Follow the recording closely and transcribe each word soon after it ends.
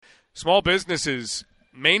small businesses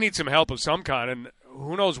may need some help of some kind, and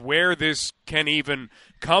who knows where this can even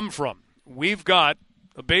come from. We've got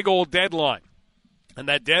a big old deadline, and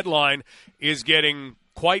that deadline is getting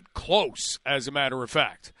quite close, as a matter of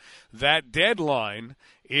fact. That deadline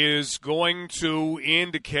is going to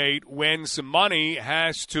indicate when some money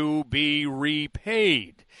has to be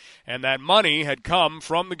repaid. And that money had come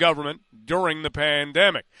from the government during the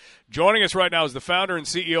pandemic. Joining us right now is the founder and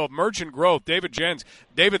CEO of Merchant Growth, David Jens.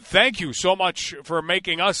 David, thank you so much for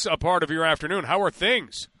making us a part of your afternoon. How are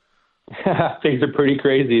things? Things are pretty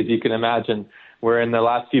crazy, as you can imagine. We're in the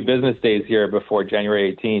last few business days here before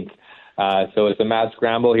January 18th. So it's a mad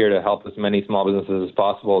scramble here to help as many small businesses as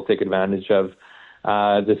possible take advantage of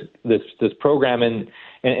this program,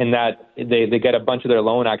 in that they get a bunch of their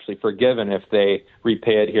loan actually forgiven if they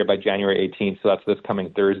repay it here by January 18th. So that's this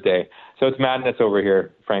coming Thursday. So it's madness over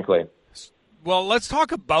here, frankly. Well, let's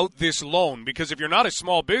talk about this loan, because if you're not a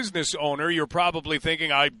small business owner, you're probably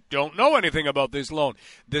thinking, I don't know anything about this loan.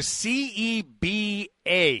 The CEBA,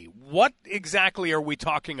 what exactly are we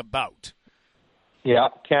talking about? Yeah,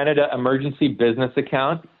 Canada Emergency Business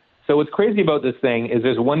Account. So what's crazy about this thing is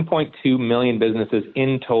there's 1.2 million businesses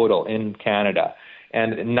in total in Canada,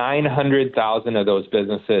 and 900,000 of those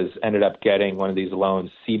businesses ended up getting one of these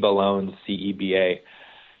loans, CEBA loans, CEBA.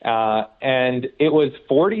 And it was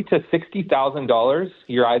 $40,000 to $60,000.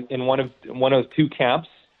 You're in one of two camps,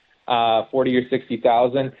 40 or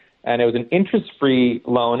 60,000, and it was an interest-free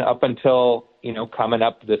loan up until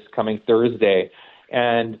this coming Thursday.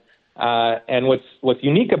 And what's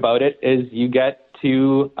unique about it is you get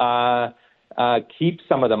to keep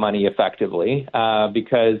some of the money effectively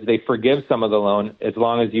because they forgive some of the loan as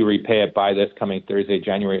long as you repay it by this coming Thursday,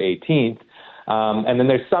 January 18th. And then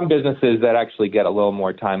there's some businesses that actually get a little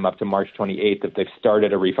more time up to March 28th if they've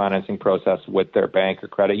started a refinancing process with their bank or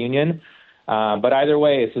credit union. But either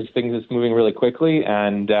way, it's just things that's moving really quickly,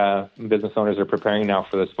 and business owners are preparing now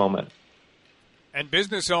for this moment. And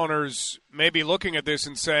business owners may be looking at this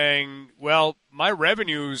and saying, well, my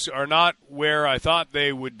revenues are not where I thought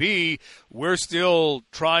they would be. We're still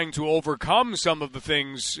trying to overcome some of the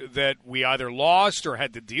things that we either lost or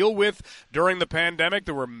had to deal with during the pandemic.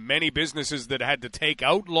 There were many businesses that had to take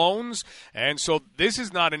out loans, and so this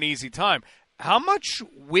is not an easy time. How much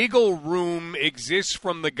wiggle room exists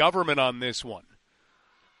from the government on this one?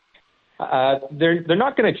 They're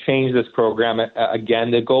not going to change this program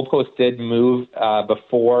again. The goalpost did move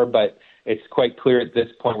before, but it's quite clear at this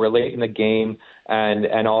point we're late in the game,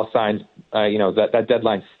 and all signs, that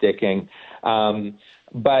deadline's sticking.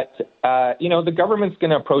 But the government's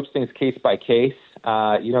going to approach things case by case.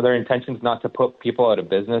 Their intention is not to put people out of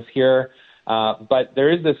business here, but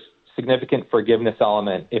there is this significant forgiveness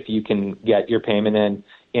element if you can get your payment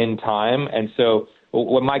in time, and so.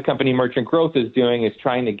 What my company, Merchant Growth, is doing is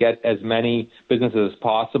trying to get as many businesses as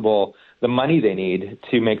possible the money they need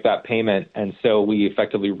to make that payment. And so we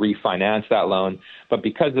effectively refinance that loan. But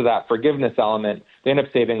because of that forgiveness element, they end up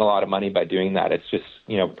saving a lot of money by doing that. It's just,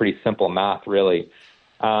 pretty simple math, really.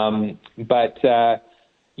 For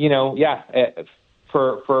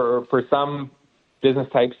some business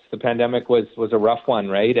types, the pandemic was a rough one,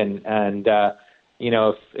 right?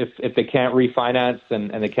 If they can't refinance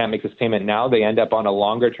and they can't make this payment now, they end up on a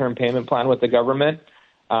longer-term payment plan with the government,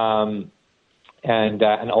 and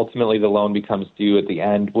ultimately the loan becomes due at the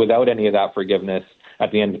end without any of that forgiveness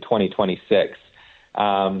at the end of 2026.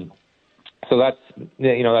 So that's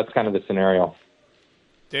kind of the scenario.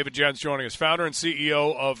 David Jens joining us, founder and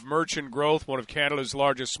CEO of Merchant Growth, one of Canada's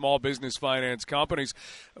largest small business finance companies.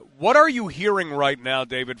 What are you hearing right now,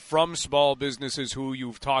 David, from small businesses who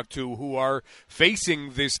you've talked to who are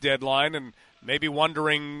facing this deadline and maybe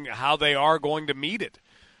wondering how they are going to meet it?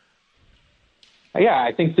 Yeah,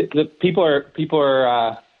 I think that people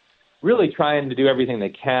are really trying to do everything they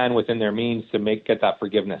can within their means to get that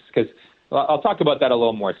forgiveness. Because I'll talk about that a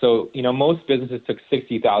little more. So, most businesses took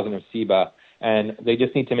 $60,000 of CEBA, and they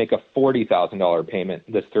just need to make a $40,000 payment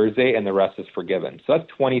this Thursday, and the rest is forgiven. So that's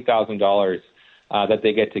 $20,000 that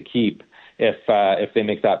they get to keep if they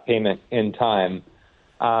make that payment in time.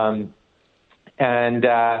 So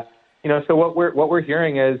what we're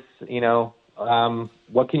hearing is,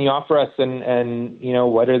 what can you offer us, and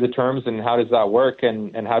what are the terms, and how does that work,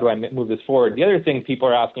 and how do I move this forward? The other thing people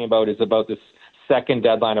are asking about is about this second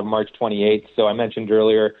deadline of March 28th. So I mentioned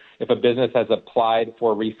earlier, if a business has applied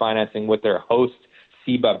for refinancing with their host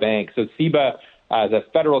CEBA bank. So CEBA is a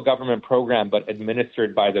federal government program, but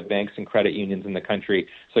administered by the banks and credit unions in the country.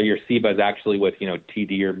 So your CEBA is actually with,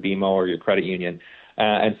 TD or BMO or your credit union.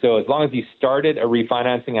 And so as long as you started a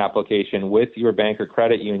refinancing application with your bank or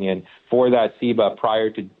credit union for that CEBA prior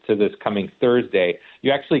to this coming Thursday,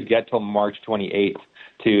 you actually get till March 28th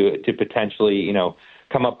to potentially,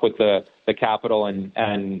 come up with the capital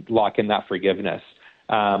and lock in that forgiveness.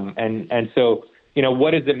 And so,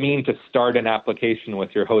 what does it mean to start an application with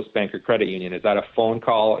your host bank or credit union? Is that a phone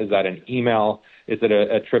call? Is that an email? Is it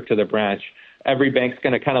a trip to the branch? Every bank's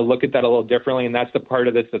going to kind of look at that a little differently, and that's the part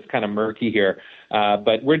of this that's kind of murky here.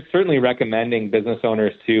 But we're certainly recommending business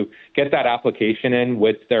owners to get that application in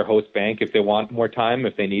with their host bank if they want more time,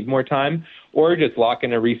 if they need more time, or just lock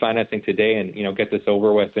in a refinancing today and, get this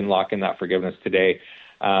over with and lock in that forgiveness today.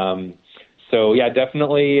 So, yeah,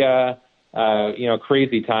 definitely,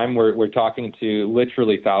 crazy time. We're talking to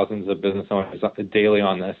literally thousands of business owners daily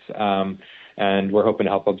on this, and we're hoping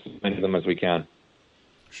to help as many of them as we can.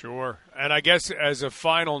 Sure. And I guess as a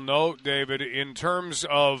final note, David, in terms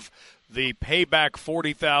of the payback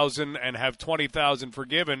 $40,000 and have $20,000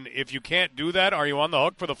 forgiven, if you can't do that, are you on the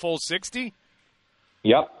hook for the full $60,000?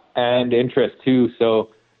 Yep, and interest too.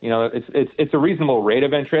 So, it's a reasonable rate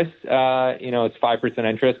of interest. It's 5%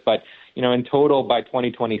 interest, but in total by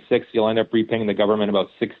 2026 you'll end up repaying the government about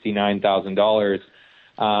 $69,000.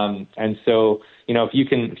 And so, if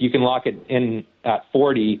you can lock it in at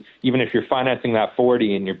 40, even if you're financing that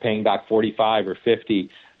 40 and you're paying back 45 or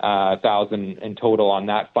 50,000 in total on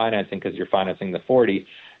that financing because you're financing the 40,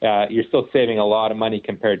 you're still saving a lot of money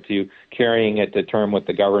compared to carrying it to term with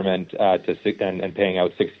the government and paying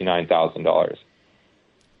out $69,000.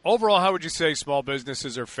 Overall, how would you say small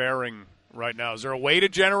businesses are faring right now? Is there a way to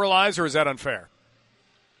generalize, or is that unfair?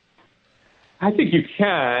 I think you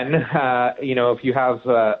can. If you have,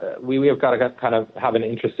 we have got to kind of have an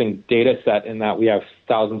interesting data set in that we have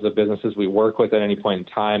thousands of businesses we work with at any point in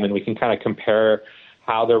time, and we can kind of compare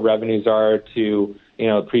how their revenues are to,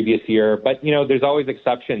 the previous year. But, there's always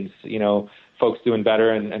exceptions, folks doing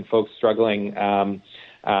better and folks struggling.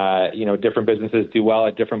 Different businesses do well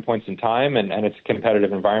at different points in time, and it's a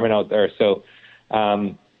competitive environment out there. So,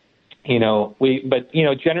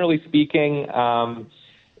 generally speaking,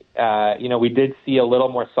 we did see a little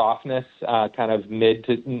more softness kind of mid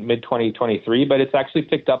 2023, but it's actually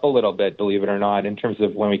picked up a little bit, believe it or not, in terms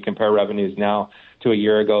of when we compare revenues now to a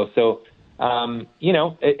year ago. So,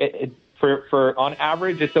 for on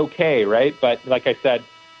average, it's okay, right? But like I said,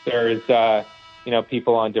 there's,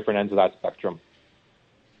 people on different ends of that spectrum.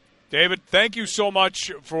 David, thank you so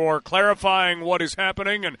much for clarifying what is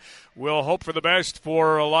happening, and we'll hope for the best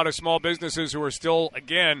for a lot of small businesses who are still,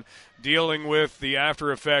 again, dealing with the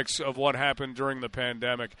after effects of what happened during the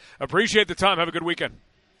pandemic. Appreciate the time. Have a good weekend.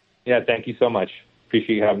 Yeah, thank you so much.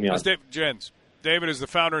 Appreciate you having me on. That's David Jens. David is the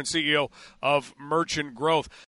founder and CEO of Merchant Growth.